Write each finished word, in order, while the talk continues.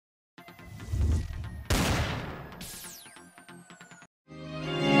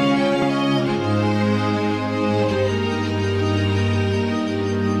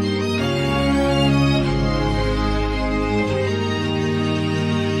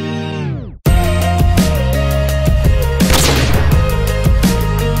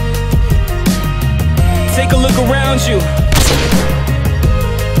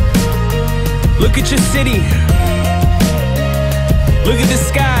Look at your city, look at the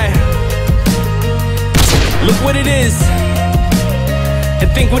sky, look what it is,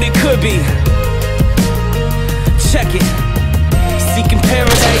 and think what it could be. Check it. Seeking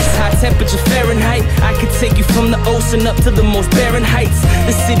paradise, high temperature Fahrenheit. I could take you from the ocean up to the most barren heights.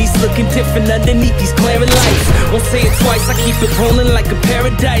 The city's looking different underneath these glaring lights. Won't say it twice, I keep it rolling like a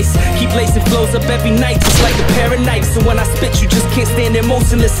paradise. Keep lacing flows up every night just like a pair of knives. So when I spit you just can't stand there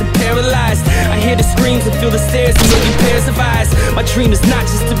motionless and paralyzed. I hear the screams and feel the stares, a million pairs of eyes. My dream is not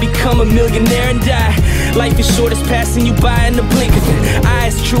just to become a millionaire and die. Life is short, it's passing you by in the blink of it.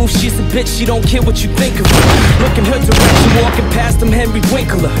 Eyes true, she's a bitch, she don't care what you think of her. Look in her direction, walking past them Henry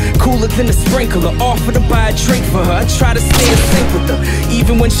Winkler, cooler than a sprinkler. Offer to buy a drink for her, I try to stay in sync with her.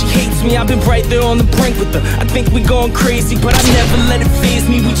 Even when she hates me, I've been right there on the brink with her. I think we going crazy, but I never let it faze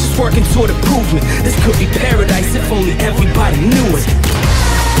me. We just working toward improvement. This could be paradise if only everybody knew it.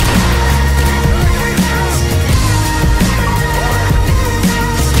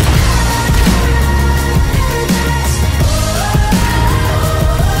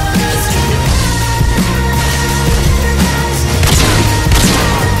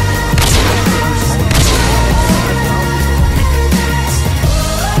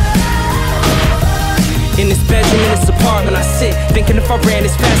 In this bedroom, in this apartment, I sit thinking if I ran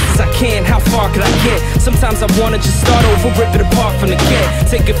as fast as I can, how far could I get? Sometimes I wanna just start over, rip it apart from the get.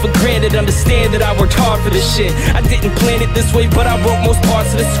 Take it for granted, understand that I worked hard for this shit. I didn't plan it this way, but I wrote most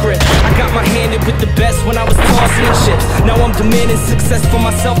parts of the script. I got my hand in with the best when I was tossing the chips. Now I'm demanding success for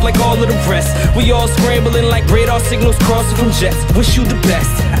myself like all of the rest. We all scrambling like radar signals crossing from jets. Wish you the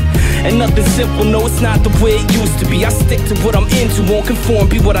best. And nothing simple, no, it's not the way it used to be. I stick to what I'm into, won't conform,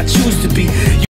 be what I choose to be.